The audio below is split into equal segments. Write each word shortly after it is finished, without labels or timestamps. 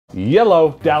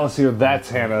Yellow, Dallas here, that's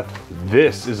Hannah.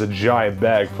 This is a giant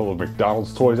bag full of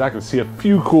McDonald's toys. I can see a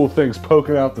few cool things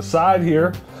poking out the side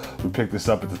here. We picked this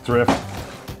up at the thrift.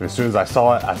 And as soon as I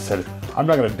saw it, I said, I'm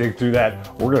not gonna dig through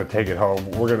that. We're gonna take it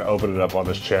home. We're gonna open it up on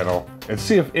this channel and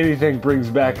see if anything brings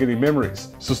back any memories.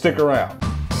 So stick around.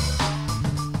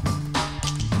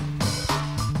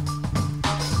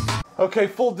 Okay,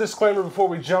 full disclaimer before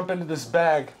we jump into this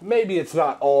bag. Maybe it's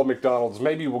not all McDonald's.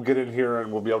 Maybe we'll get in here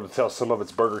and we'll be able to tell some of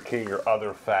it's Burger King or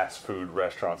other fast food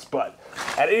restaurants. But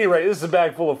at any rate, this is a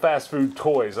bag full of fast food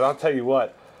toys. And I'll tell you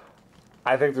what,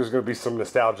 I think there's gonna be some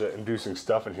nostalgia-inducing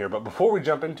stuff in here. But before we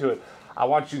jump into it, I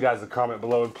want you guys to comment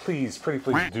below. And please, pretty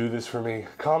please do this for me.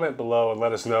 Comment below and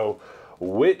let us know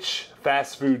which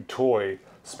fast food toy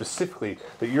specifically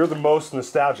that you're the most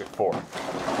nostalgic for.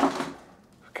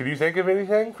 Can you think of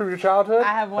anything from your childhood?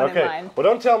 I have one in mind. Well,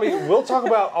 don't tell me. We'll talk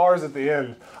about ours at the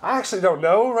end. I actually don't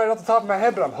know right off the top of my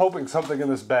head, but I'm hoping something in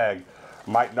this bag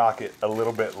might knock it a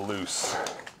little bit loose.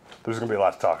 There's going to be a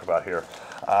lot to talk about here.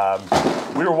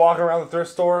 We were walking around the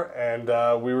thrift store, and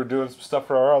we were doing some stuff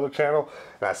for our other channel,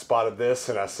 and I spotted this,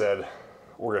 and I said,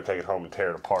 we're going to take it home and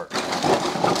tear it apart.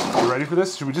 You ready for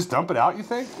this? Should we just dump it out, you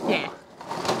think? Yeah.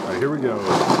 All right, here we go.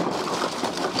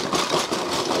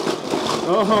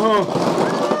 Oh.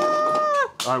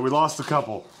 All right, we lost a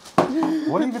couple.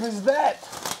 What even is that?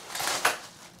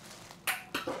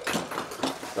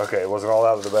 Okay, it wasn't all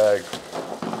out of the bag.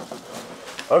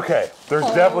 Okay, there's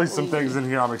definitely some things in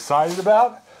here I'm excited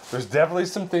about. There's definitely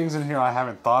some things in here I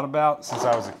haven't thought about since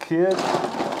I was a kid.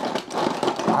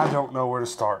 I don't know where to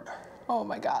start. Oh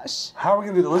my gosh. How are we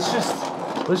gonna do that?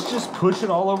 Let's just push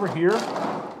it all over here.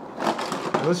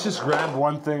 Let's just grab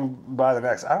one thing by the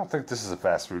next. I don't think this is a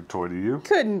fast food toy, do you?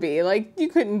 Couldn't be. Like, you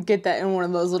couldn't get that in one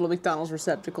of those little McDonald's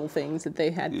receptacle things that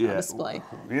they had on display.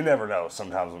 You never know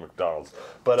sometimes with McDonald's.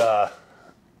 But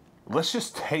let's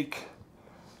just take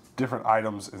different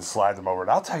items and slide them over.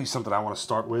 And I'll tell you something I want to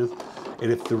start with.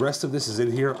 And if the rest of this is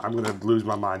in here, I'm going to lose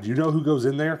my mind. Do you know who goes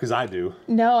in there? Because I do.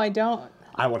 No, I don't.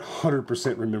 I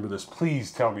 100% remember this.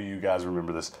 Please tell me you guys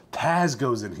remember this. Taz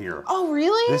goes in here. Oh,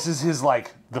 really? This is his,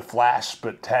 like, the Flash,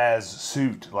 but Taz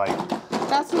suit. Like,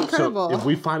 that's incredible. So if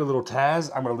we find a little Taz,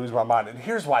 I'm going to lose my mind. And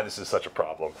here's why this is such a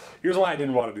problem. Here's why I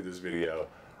didn't want to do this video.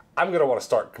 I'm going to want to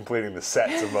start completing the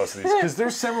sets of most of these. Because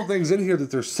there's several things in here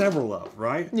that there's several of,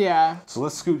 right? Yeah. So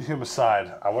let's scoot him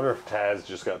aside. I wonder if Taz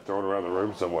just got thrown around the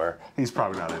room somewhere. He's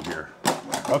probably not in here.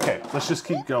 Okay, let's just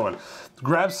keep going.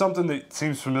 Grab something that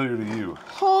seems familiar to you.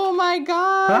 Oh my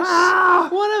gosh. Ah!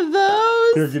 One of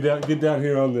those. Here, get down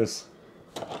here on this.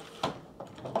 Oh,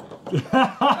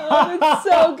 it's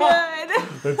so good.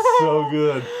 It's so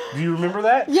good. Do you remember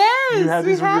that? Yes, you had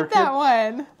we had that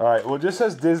one. All right, well, it just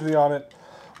says Disney on it.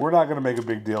 We're not going to make a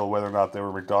big deal whether or not they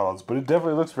were McDonald's, but it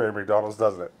definitely looks very McDonald's,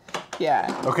 doesn't it?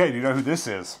 Yeah. Okay, do you know who this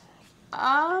is?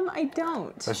 I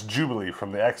don't. That's Jubilee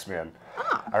from the X-Men.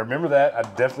 Ah. I remember that. I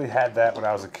definitely had that when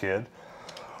I was a kid.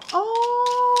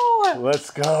 Oh.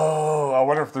 Let's go. I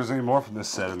wonder if there's any more from this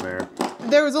set in there.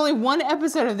 There was only one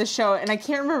episode of the show, and I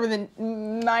can't remember the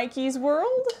Nike's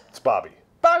World? It's Bobby.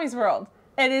 Bobby's World.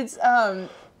 And it's,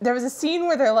 there was a scene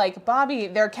where they're like, Bobby,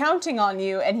 they're counting on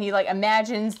you, and he like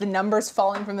imagines the numbers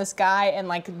falling from the sky and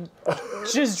like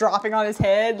just dropping on his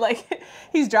head. Like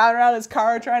he's driving around his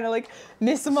car trying to like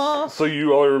miss them all. So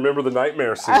you only remember the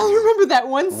nightmare scene? I only remember that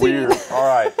one scene. Weird. All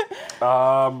right.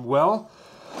 Well,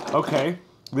 okay.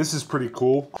 This is pretty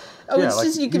cool. Oh, yeah, it's like,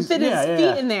 just you can fit his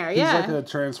feet in there. Yeah. He's like a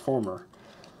transformer.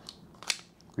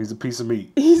 He's a piece of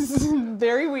meat. He's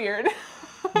very weird.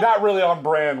 Not really on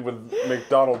brand with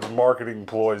McDonald's marketing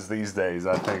ploys these days,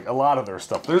 I think. A lot of their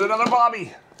stuff. There's another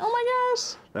Bobby. Oh my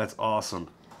gosh. That's awesome.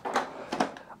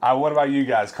 What about you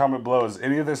guys? Comment below. Is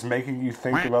any of this making you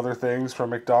think of other things from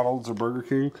McDonald's or Burger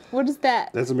King? What is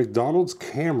that? That's a McDonald's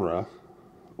camera,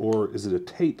 or is it a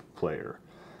tape player?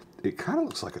 It kind of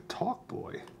looks like a talk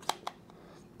boy.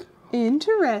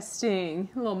 Interesting.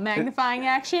 A little magnifying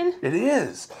action. It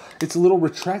is. It's a little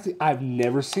retracting. I've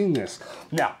never seen this.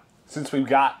 Now, since we've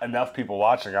got enough people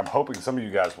watching, I'm hoping some of you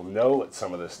guys will know what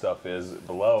some of this stuff is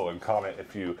below and comment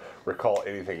if you recall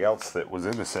anything else that was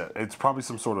in the set. It's probably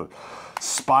some sort of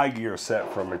spy gear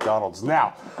set from McDonald's.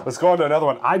 Now, let's go on to another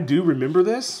one. I do remember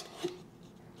this.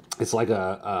 It's like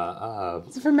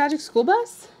Is it from Magic School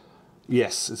Bus?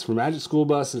 Yes, it's from Magic School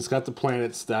Bus. It's got the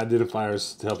planets, the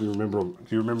identifiers to help you remember them.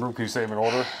 Do you remember them? Can you say them in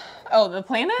order? Oh, the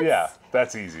planets? Yeah,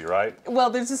 that's easy, right? Well,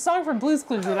 there's a song from Blue's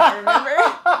Clues that I remember.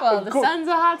 Well, the sun's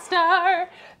a hot star,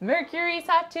 Mercury's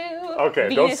hot too. Okay,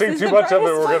 Venus don't sing is too the much of it.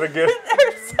 brightest We're gonna get.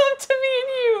 It's up to me and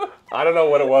you. I don't know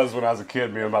what it was when I was a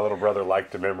kid. Me and my little brother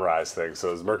liked to memorize things.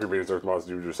 So it's Mercury, Venus, Earth, Mars,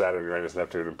 Jupiter, Saturn, Uranus,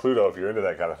 Neptune, and Pluto. If you're into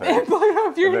that kind of thing. Pluto,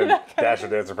 if you're And into then that kind Dasher,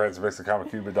 Dancer, Prancer, Vixen, Comet,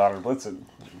 Cupid, Donner, and Blitzen.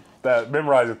 That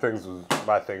memorizing things was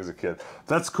my thing as a kid.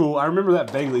 That's cool. I remember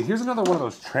that vaguely. Here's another one of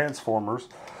those Transformers.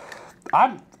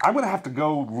 I'm gonna have to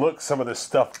go look some of this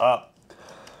stuff up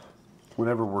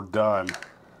whenever we're done,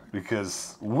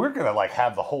 because we're gonna like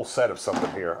have the whole set of something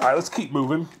here. All right, let's keep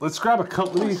moving. Let's grab a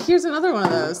company. Here's another one of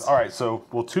those. All right, so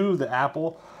we'll chew the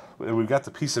apple, and we've got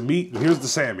the piece of meat, and here's the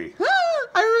Sammy.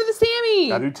 I remember the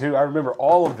Sammy. I do too. I remember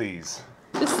all of these.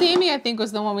 The Sammy, I think,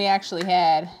 was the one we actually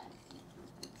had.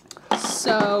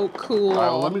 So cool. All right,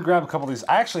 well, let me grab a couple of these.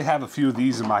 I actually have a few of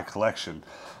these in my collection.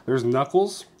 There's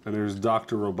Knuckles, and there's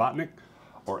Dr. Robotnik,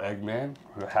 or Eggman,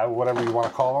 whatever you want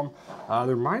to call them.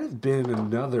 There might have been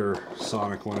another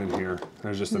Sonic one in here.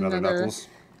 There's just another Knuckles.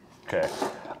 Okay.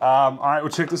 All right, well,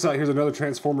 check this out. Here's another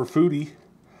Transformer foodie.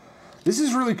 This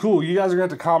is really cool. You guys are going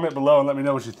to have to comment below and let me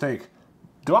know what you think.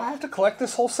 Do I have to collect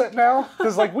this whole set now?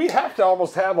 Because, like, we have to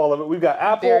almost have all of it. We've got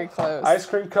apple, Very close. ice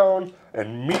cream cone,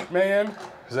 and Meat Man.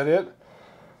 Is that it?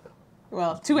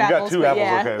 Well, two We apples. got two apples,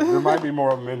 yeah. okay. There might be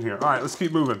more of them in here. All right, let's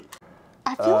keep moving.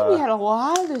 I feel like we had a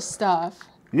lot of this stuff.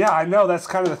 Yeah, I know. That's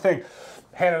kind of the thing.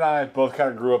 Hannah and I both kind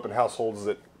of grew up in households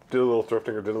that did a little thrifting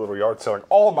or did a little yard selling.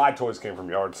 All of my toys came from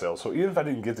yard sales. So even if I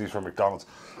didn't get these from McDonald's,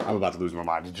 I'm about to lose my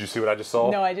mind. Did you see what I just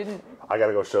saw? No, I didn't. I got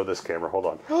to go show this camera. Hold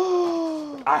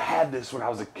on. I had this when I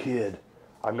was a kid.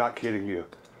 I'm not kidding you.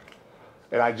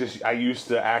 And I used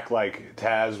to act like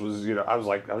Taz was, you know, I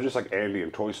was just like Andy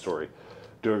in Toy Story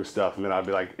doing stuff. And then I'd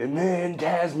be like, and then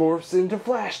Taz morphs into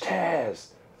Flash Taz.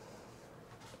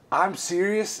 I'm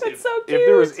serious. That's so cute.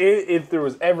 If there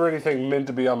was ever anything meant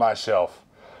to be on my shelf,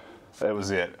 that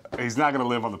was it. He's not going to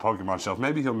live on the Pokemon shelf.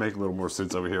 Maybe he'll make a little more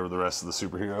sense over here with the rest of the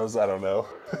superheroes. I don't know.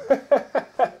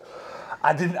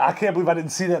 I can't believe I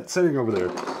didn't see that sitting over there.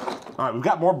 All right, we've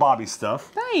got more Bobby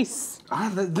stuff. Nice.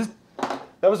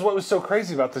 That was what was so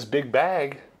crazy about this big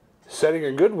bag sitting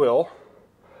in Goodwill.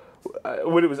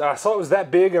 I saw it was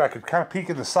that big, and I could kind of peek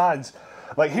in the sides.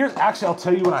 Like actually, I'll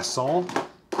tell you what I saw.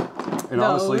 And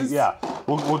honestly, yeah,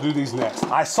 we'll do these next.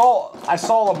 I saw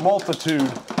a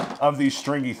multitude of these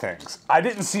stringy things. I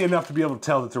didn't see enough to be able to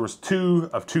tell that there was two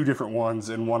different ones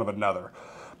and one of another.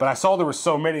 But I saw there were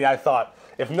so many, I thought,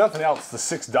 if nothing else, the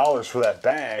 $6 for that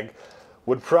bag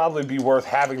would probably be worth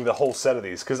having the whole set of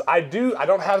these. Because I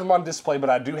don't have them on display, but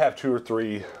I do have 2 or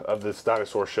 3 of this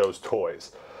Dinosaur Show's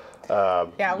toys.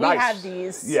 Yeah, we had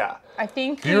these. Yeah. I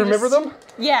think. Do you remember them?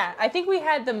 Yeah, I think we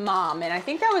had the mom, and I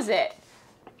think that was it.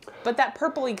 But that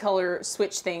purpley color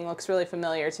switch thing looks really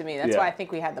familiar to me. That's why I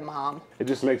think we had the mom. It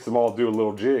just makes them all do a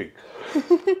little jig.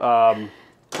 And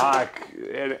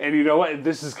you know what?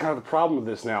 This is kind of the problem with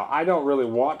this now. I don't really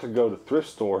want to go to thrift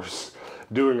stores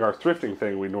doing our thrifting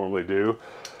thing we normally do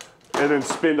and then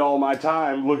spend all my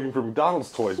time looking for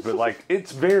McDonald's toys. But, like,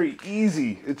 it's very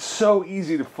easy. It's so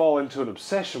easy to fall into an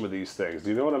obsession with these things. Do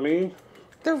you know what I mean?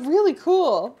 They're really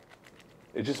cool.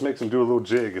 It just makes them do a little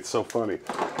jig. It's so funny.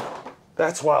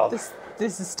 That's wild.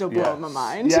 This is still blowing my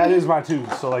mind. Yeah, it is mine too.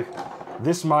 So, like,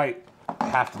 this might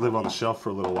have to live on the shelf for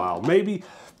a little while. Maybe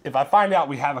if I find out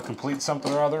we have a complete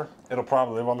something or other, it'll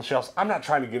probably live on the shelves. I'm not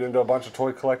trying to get into a bunch of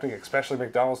toy collecting, especially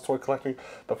McDonald's toy collecting,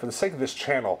 but for the sake of this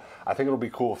channel, I think it'll be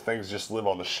cool if things just live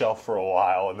on the shelf for a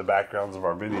while in the backgrounds of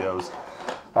our videos.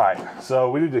 All right,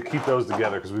 so we need to keep those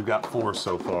together because we've got 4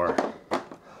 so far.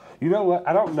 You know what?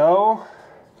 I don't know.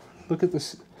 Look at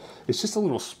this. It's just a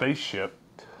little spaceship.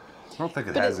 I don't think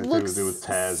it has anything to do with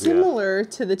Taz. Similar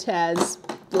to the Taz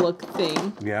look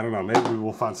thing. Yeah, I don't know. Maybe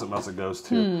we'll find something else it goes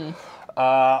to.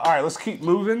 All right, let's keep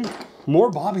moving. More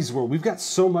Bobby's World. We've got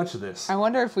so much of this. I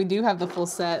wonder if we do have the full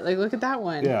set. Like, look at that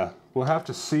one. Yeah, we'll have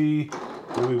to see.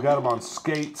 We've got him on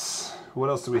skates. What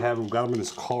else do we have? We've got him in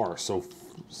his car. So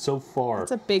far.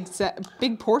 That's a big set,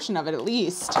 big portion of it at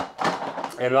least.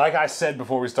 And like I said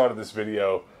before we started this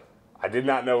video, I did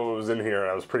not know what was in here, and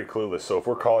I was pretty clueless. So if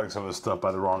we're calling some of this stuff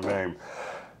by the wrong name,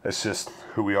 that's just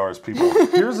who we are as people.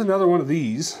 Here's another one of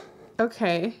these.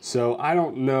 Okay. So I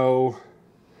don't know.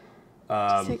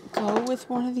 Does it go with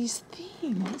one of these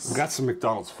things? We've got some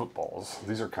McDonald's footballs.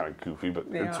 These are kind of goofy, but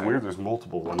it's weird. There's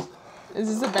multiple ones. Is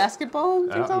this a basketball?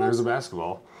 There's a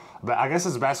basketball. But I guess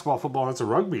it's a basketball, football, and it's a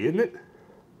rugby, isn't it?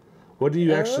 What do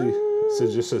you actually? So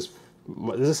it just says.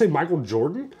 Does it say Michael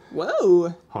Jordan?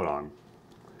 Whoa. Hold on.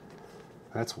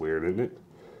 That's weird, isn't it?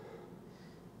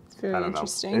 It's very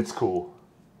interesting. It's cool.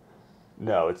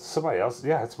 No, it's somebody else.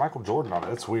 Yeah, it's Michael Jordan on it.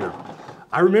 That's weird.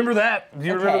 I remember that. Do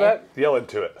you remember that? Yell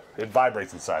into it. It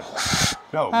vibrates inside.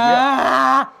 No.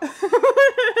 Yeah.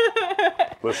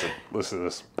 Listen to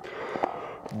this.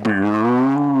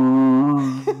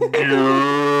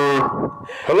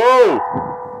 Hello.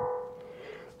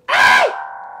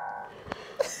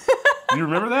 You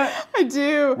remember that? I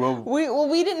do. Well,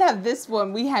 we didn't have this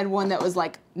one. We had one that was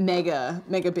like mega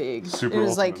big. Super it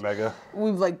was ultimate like mega. We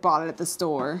like bought it at the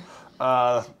store.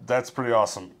 That's pretty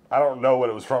awesome. I don't know what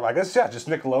it was from. I guess, yeah, just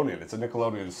Nickelodeon. It's a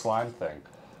Nickelodeon slime thing.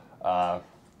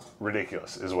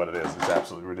 Ridiculous is what it is. It's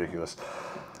absolutely ridiculous.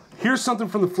 Here's something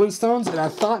from the Flintstones, and I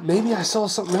thought maybe I saw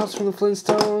something else from the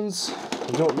Flintstones.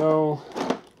 I don't know.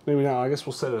 Maybe not. I guess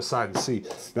we'll set it aside and see.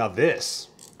 Now this,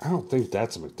 I don't think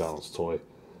that's a McDonald's toy.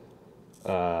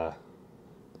 It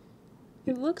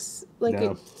looks like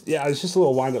no. Yeah, it's just a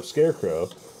little wind-up scarecrow.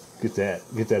 Get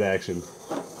that action.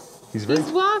 He's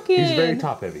walking. He's very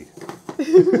top heavy.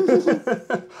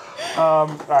 All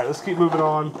right, let's keep moving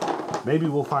on. Maybe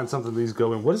we'll find something these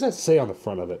go in. What does that say on the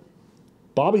front of it?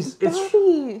 Bobby's.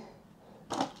 Bobby.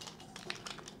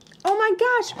 Oh my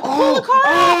gosh! Pull the car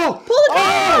off! Pull the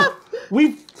car off!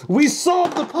 We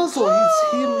solved the puzzle.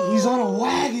 He's on a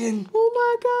wagon. Oh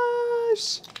my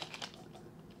gosh!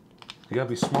 You gotta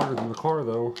be smarter than the car,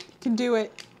 though. You can do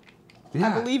it.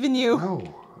 Yeah. I believe in you.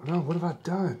 No. What have I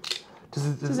done?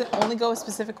 Does it only go with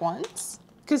specific ones?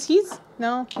 Because his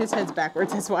head's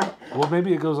backwards. That's why. Well,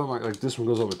 maybe it goes on like this one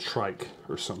goes on a trike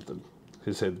or something.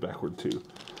 His head's backward too.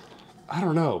 I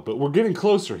don't know, but we're getting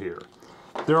closer here.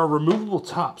 There are removable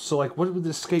tops, so like, what would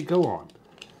this skate go on?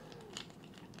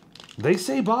 They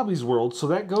say Bobby's World, so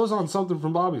that goes on something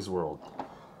from Bobby's World,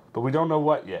 but we don't know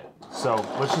what yet. So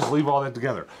let's just leave all that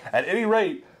together. At any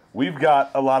rate, we've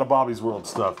got a lot of Bobby's World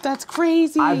stuff. That's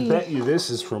crazy. I bet you this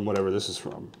is from whatever this is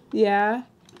from. Yeah.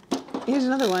 Here's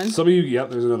another one. Some of you, yep,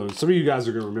 there's another one. Some of you guys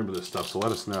are going to remember this stuff, so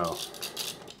let us know.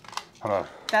 Hold on.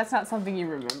 That's not something you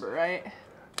remember, right?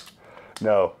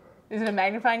 No. Is it a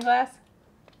magnifying glass?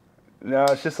 No,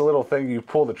 it's just a little thing. You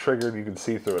pull the trigger and you can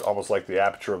see through it, almost like the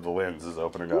aperture of the lens is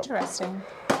opening up. Interesting.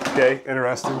 Okay,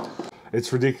 interesting.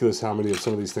 It's ridiculous how many of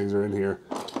some of these things are in here.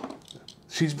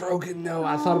 She's broken. No,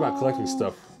 I thought about collecting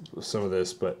stuff with some of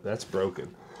this, but that's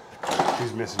broken.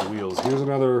 She's missing wheels. Here's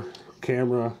another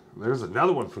camera. There's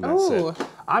another one from that set.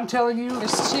 I'm telling you.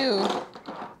 There's two.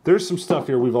 There's some stuff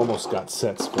here we've almost got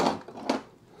sets from.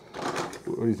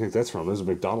 What do you think that's from? There's a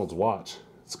McDonald's watch.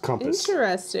 It's a compass.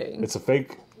 Interesting. It's a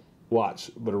fake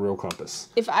watch, but a real compass.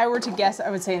 If I were to guess, I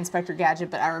would say Inspector Gadget,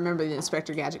 but I remember the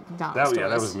Inspector Gadget McDonald's Yeah,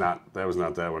 that was not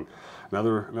that one.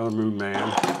 Another Moon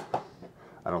Man.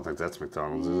 I don't think that's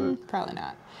McDonald's, is it? Probably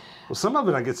not. Well, some of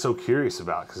it I get so curious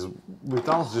about because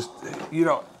McDonald's just, you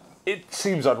know, it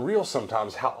seems unreal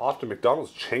sometimes how often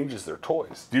McDonald's changes their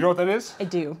toys. Do you know what that is? I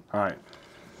do. All right.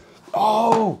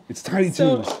 Oh, it's Tiny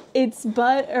Toons. So it's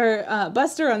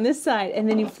Buster on this side, and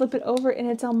then you flip it over, and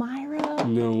it's Elmira.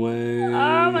 No way.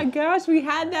 Oh my gosh, we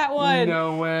had that one.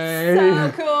 No way.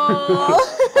 So cool. All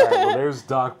right, well, there's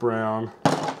Doc Brown.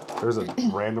 There's a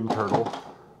random turtle.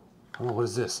 Oh, what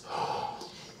is this?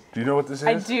 Do you know what this is?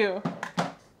 I do.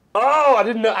 Oh, I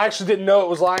actually didn't know it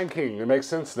was Lion King. It makes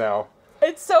sense now.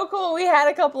 It's so cool. We had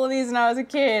a couple of these when I was a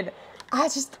kid.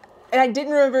 And I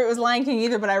didn't remember it was Lion King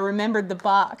either, but I remembered the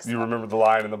box. You remember the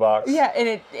lion in the box? Yeah,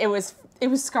 and it was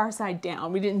scar side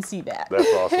down. We didn't see that. That's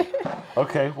awesome.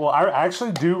 Okay, well, I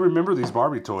actually do remember these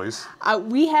Barbie toys. I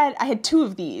had two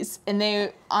of these, and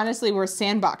they honestly were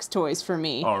sandbox toys for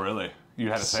me. Oh, really? You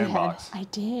had a sandbox? I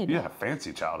did. You had a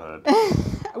fancy childhood.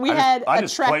 We had a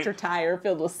tractor tire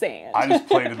filled with sand. I just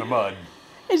played in the mud.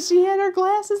 And she had her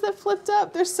glasses that flipped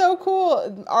up. They're so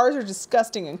cool. Ours are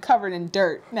disgusting and covered in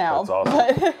dirt now. That's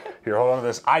awesome. Here, hold on to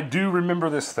this. I do remember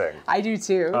this thing. I do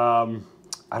too. I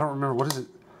don't remember. What is it?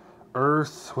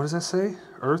 Earth. What does that say?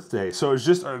 Earth Day. So it's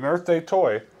just an Earth Day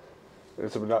toy.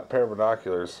 It's a pair of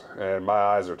binoculars, and my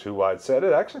eyes are too wide set.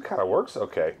 It actually kind of works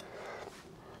okay.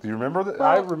 Do you remember that? Well,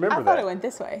 I remember that. I thought it went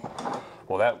this way.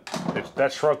 Well,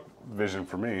 that shrunk vision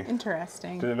for me.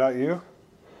 Interesting. Did it not you?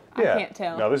 Yeah. I can't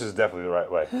tell. No, this is definitely the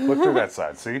right way. Look through that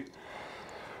side, see?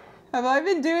 Have I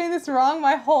been doing this wrong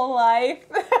my whole life?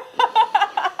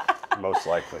 Most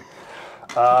likely.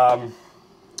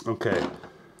 Okay.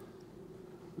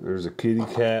 There's a kitty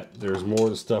cat. There's more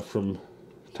of the stuff from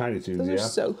Tiny Toons, Those are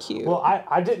so cute. Well,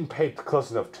 I didn't pay close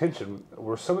enough attention.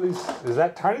 Were some of these, is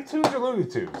that Tiny Toons or Looney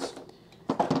Tunes?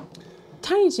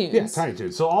 Tiny Toons. Yeah, Tiny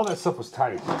Toons. So all that stuff was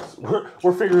Tiny Toons.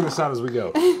 We're figuring this out as we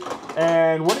go.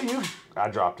 And what do you... I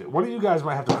dropped it. One of you guys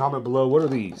might have to comment below. What are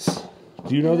these?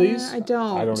 Do you know these? I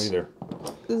don't. I don't either.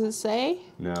 Does it say?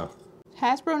 No.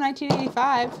 Hasbro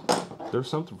 1985. There's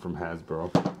something from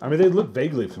Hasbro. I mean, they look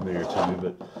vaguely familiar to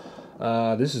me,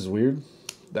 but this is weird.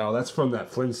 Oh, that's from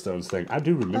that Flintstones thing. I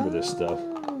do remember this stuff.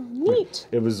 Neat.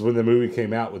 It was when the movie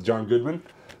came out with John Goodman,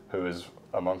 who is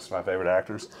amongst my favorite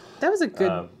actors. That was a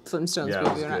good Flintstones yeah,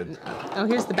 movie. it was good. Oh,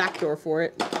 here's the back door for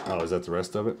it. Oh, is that the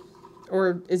rest of it?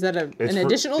 Or is that an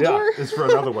additional door? Yeah, it's for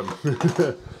another one.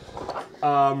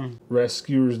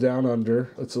 Rescuers Down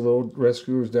Under. It's a little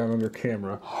Rescuers Down Under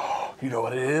camera. You know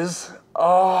what it is?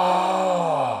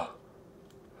 Oh,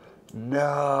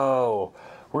 no.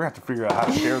 We're going to have to figure out how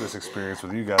to share this experience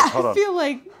with you guys. Hold on. I feel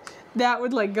like that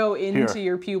would like go into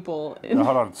your pupil. Now,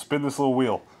 hold on. Spin this little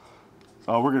wheel.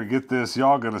 Oh, we're going to get this.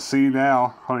 Y'all going to see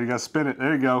now. Hold on. You got to spin it.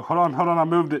 There you go. Hold on. Hold on. I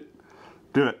moved it.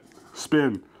 Do it.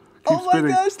 Spin. Keep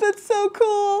spinning. My gosh, that's so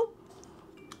cool.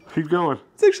 Keep going.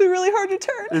 It's actually really hard to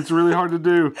turn. It's really hard to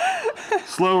do.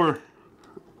 Slower.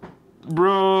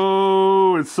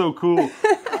 Bro, it's so cool.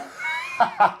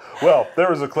 Well, there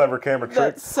was a clever camera trick.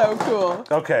 That's so cool.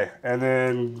 Okay, and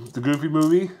then the Goofy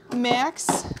movie.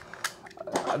 Max.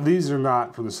 These are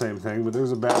not from the same thing, but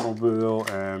there's a Batmobile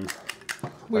and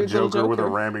Weird a Joker with a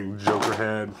Joker. ramming Joker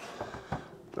head.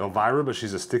 Elvira, but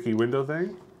she's a sticky window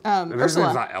thing. And her name's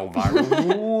Ursula. not Elvira.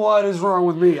 What is wrong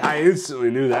with me? I instantly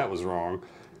knew that was wrong.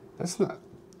 That's not.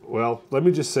 Well, let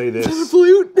me just say this.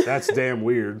 Flute. That's damn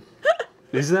weird.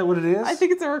 Isn't that what it is? I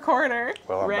think it's a recorder.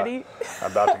 Well, Ready?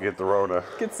 I'm about to get the Rona.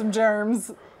 Get some germs.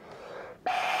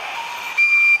 I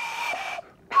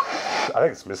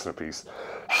think it's missing a piece.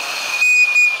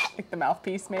 Like the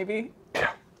mouthpiece, maybe.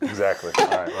 Yeah, exactly. All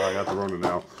right, well, I got the Rona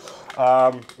now.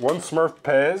 One Smurf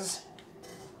Pez.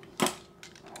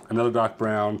 Another Doc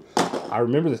Brown. I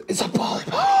remember this. It's a Polly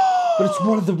Pocket. But it's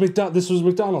one of the McDonald's. This was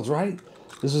McDonald's, right?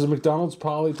 This is a McDonald's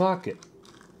Polly Pocket.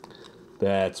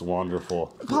 That's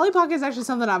wonderful. Polly Pocket is actually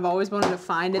something I've always wanted to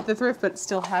find at the thrift, but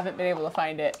still haven't been able to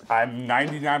find it. I'm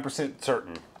 99%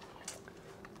 certain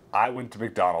I went to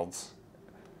McDonald's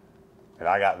and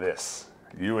I got this.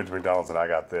 You went to McDonald's and I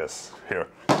got this. Here,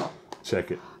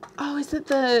 check it. Oh, is it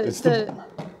the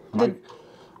Mike,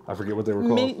 I forget what they were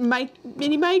called. Mini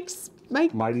Mikes?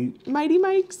 Mighty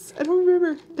Mikes? I don't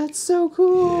remember. That's so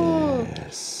cool.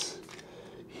 Yes.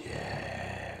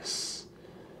 Yes.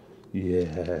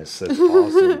 Yes. That's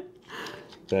awesome.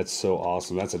 That's so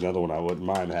awesome. That's another one I wouldn't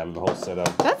mind having the whole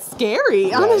setup. That's scary,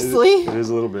 Yeah, honestly. It is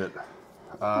a little bit.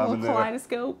 A little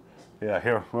kaleidoscope. Yeah,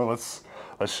 here. Well, let's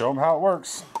show them how it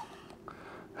works.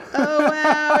 Oh,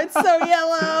 wow. It's so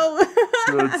yellow.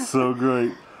 That's so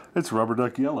great. It's rubber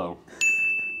duck yellow.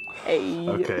 Hey.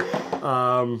 Okay.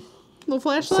 Little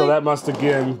flashlight. So that must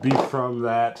again be from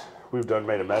that. We've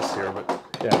made a mess here, but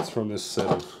yeah, it's from this set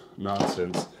of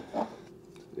nonsense.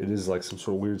 It is like some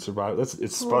sort of weird survival.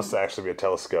 It's supposed to actually be a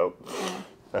telescope.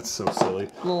 That's so silly.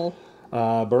 Little.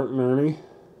 Bert and Ernie,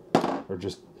 or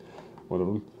just one of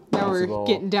them. Now we're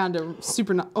getting down to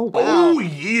super. Oh wow. Oh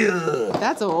yeah.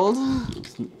 That's old.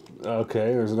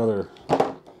 Okay, there's another.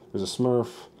 There's a Smurf,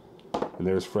 and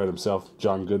there's Fred himself,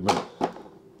 John Goodman,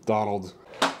 Donald.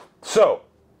 So,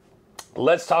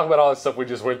 let's talk about all this stuff we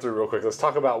just went through real quick. Let's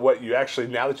talk about what you actually,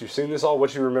 now that you've seen this all,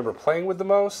 what you remember playing with the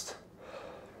most.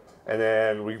 And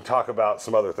then we can talk about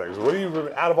some other things. What do you,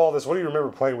 out of all this, what do you remember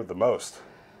playing with the most?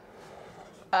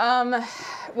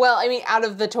 Well, I mean, out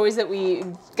of the toys that we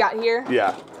got here,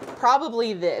 Yeah.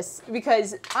 probably this.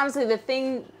 Because honestly, the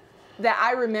thing that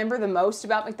I remember the most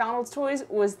about McDonald's toys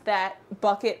was that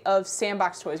bucket of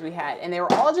sandbox toys we had. And they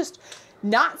were all just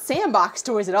not sandbox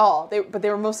toys at all, but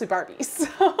they were mostly Barbies.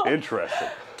 So. Interesting.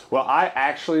 Well, I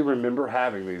actually remember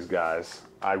having these guys.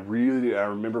 I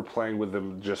remember playing with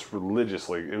them just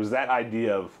religiously. It was that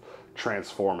idea of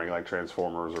transforming, like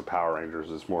Transformers or Power Rangers,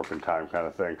 this Morphin Time kind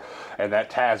of thing. And that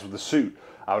Taz with the suit.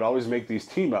 I would always make these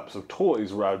team-ups of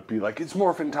toys where I would be like, it's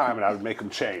Morphin Time, and I would make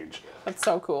them change. That's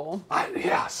so cool.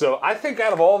 Yeah, so I think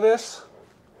out of all this,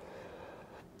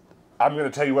 I'm going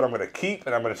to tell you what I'm going to keep,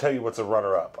 and I'm going to tell you what's a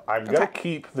runner-up. I'm going to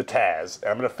keep the Taz,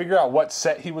 and I'm going to figure out what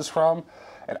set he was from.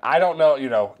 And I don't know, you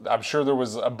know, I'm sure there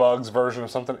was a Bugs version of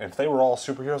something. If they were all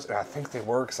superheroes, and I think they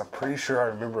were, because I'm pretty sure I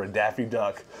remember a Daffy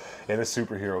Duck in a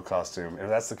superhero costume. If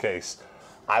that's the case,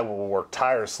 I will work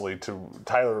tirelessly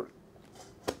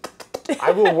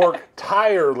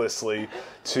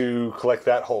to collect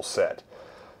that whole set.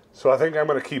 So I think I'm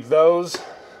going to keep those,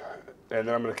 and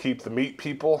then I'm going to keep the Meat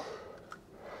People.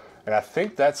 And I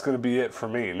think that's going to be it for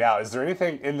me. Now, is there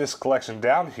anything in this collection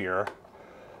down here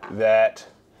that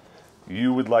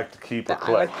you would like to keep or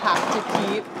collect? I would have to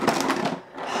keep.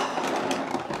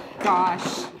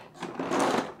 Gosh.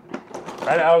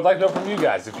 And I would like to know from you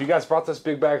guys, if you guys brought this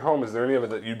big bag home, is there any of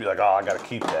it that you'd be like, oh, I got to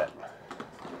keep that?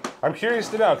 I'm curious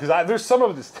to know, because there's some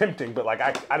of it that's tempting, but like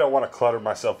I don't want to clutter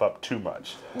myself up too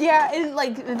much. Yeah, and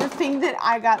like the thing that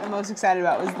I got the most excited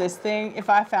about was this thing. If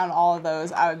I found all of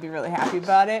those, I would be really happy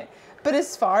about it. But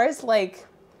as far as like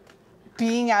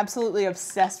being absolutely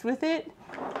obsessed with it,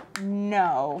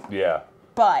 no. Yeah.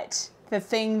 But the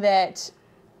thing that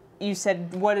you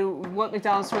said, what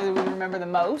McDonald's toy that we remember the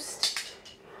most,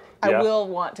 Yeah. I will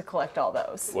want to collect all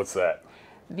those. What's that?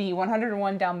 The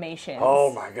 101 Dalmatians.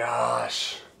 Oh my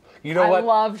gosh. You know I what?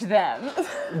 loved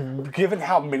them. Given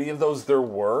how many of those there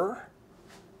were,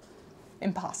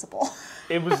 Impossible.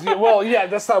 it was, well, yeah,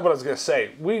 that's not what I was going to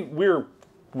say. We're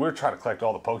trying to collect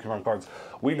all the Pokemon cards.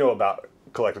 We know about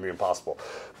collecting the impossible.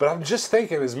 But I'm just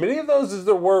thinking, as many of those as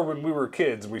there were when we were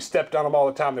kids, we stepped on them all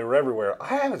the time, they were everywhere.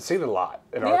 I haven't seen a lot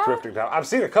in our thrifting town. I've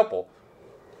seen a couple,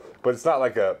 but it's not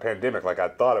like a pandemic like I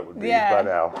thought it would be by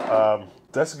now.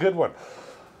 That's a good one.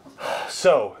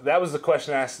 So, that was the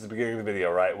question I asked at the beginning of the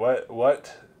video, right? What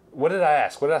did I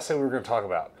ask? What did I say we were going to talk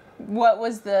about? What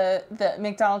was the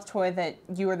McDonald's toy that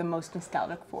you were the most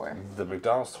nostalgic for? The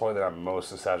McDonald's toy that I'm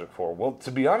most nostalgic for? Well,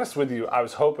 to be honest with you, I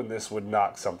was hoping this would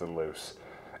knock something loose.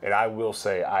 And I will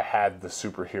say I had the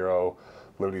superhero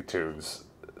Looney Tunes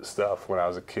stuff when I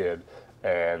was a kid.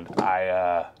 And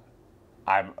I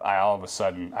all of a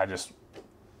sudden,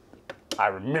 I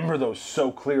remember those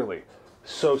so clearly.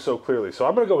 So clearly. So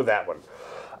I'm going to go with that one.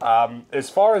 As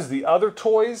far as the other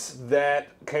toys that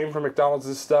came from McDonald's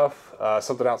and stuff,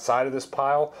 something outside of this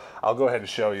pile, I'll go ahead and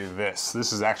show you this.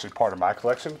 This is actually part of my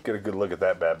collection. Get a good look at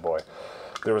that bad boy.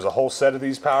 There was a whole set of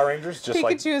these Power Rangers, just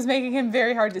Pikachu is making him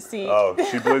very hard to see. Oh,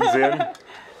 she blends in.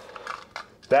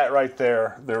 That right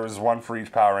there, there was one for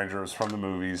each Power Ranger. It was from the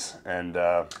movies, and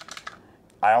I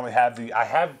only have I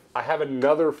have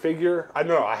another figure.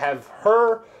 I have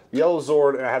her, Yellow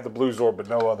Zord, and I have the Blue Zord, but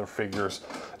no other figures,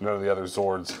 none of the other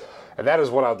Zords. And that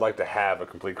is what I'd like to have a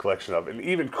complete collection of. And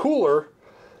even cooler,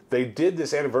 they did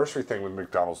this anniversary thing with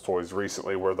McDonald's toys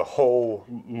recently where the whole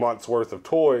month's worth of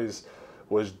toys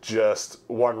was just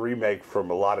one remake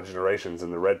from a lot of generations,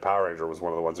 and the Red Power Ranger was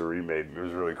one of the ones that remade, and it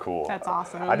was really cool. That's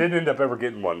awesome. I didn't end up ever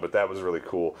getting one, but that was really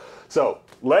cool. So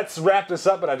let's wrap this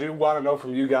up, but I do want to know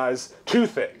from you guys two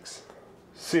things.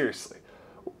 Seriously.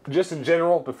 Just in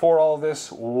general, before all of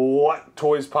this, what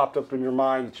toys popped up in your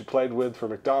mind that you played with for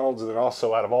McDonald's? And then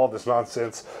also, out of all this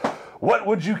nonsense, what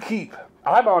would you keep?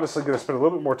 I'm honestly going to spend a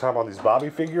little bit more time on these Bobby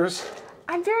figures.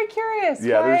 I'm very curious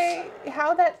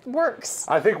how that works.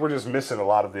 I think we're just missing a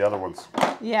lot of the other ones.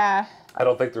 Yeah. I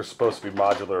don't think they're supposed to be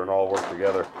modular and all work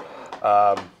together.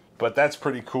 But that's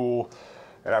pretty cool,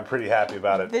 and I'm pretty happy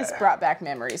about it. This brought back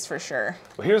memories for sure.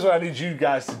 Well, here's what I need you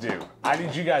guys to do. I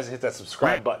need you guys to hit that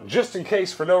subscribe button, just in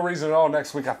case, for no reason at all,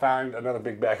 next week I find another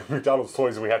big bag of McDonald's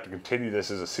toys and we have to continue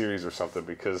this as a series or something,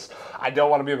 because I don't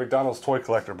want to be a McDonald's toy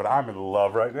collector, but I'm in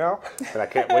love right now, and I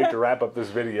can't wait to wrap up this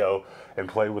video and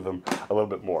play with them a little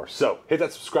bit more. So, hit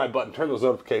that subscribe button, turn those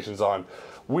notifications on.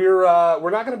 We're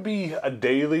not going to be a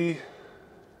daily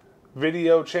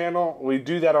video channel. We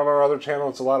do that on our other channel.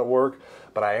 It's a lot of work.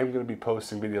 But I am going to be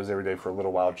posting videos every day for a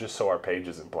little while, just so our page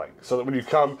isn't blank. So that when you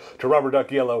come to Rubber Duck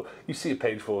Yellow, you see a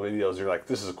page full of videos, and you're like,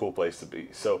 this is a cool place to be.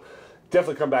 So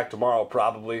definitely come back tomorrow,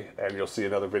 probably, and you'll see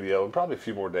another video in probably a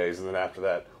few more days. And then after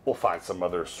that, we'll find some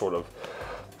other sort of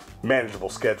manageable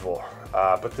schedule.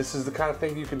 But this is the kind of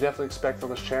thing you can definitely expect on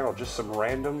this channel. Just some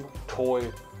random toy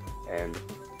and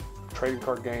trading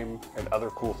card game and other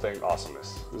cool thing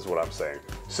awesomeness, is what I'm saying.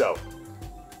 So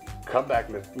come back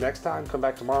next time, come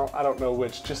back tomorrow. I don't know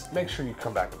which. Just make sure you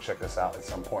come back and check us out at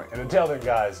some point. And until then,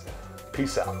 guys,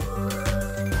 peace out.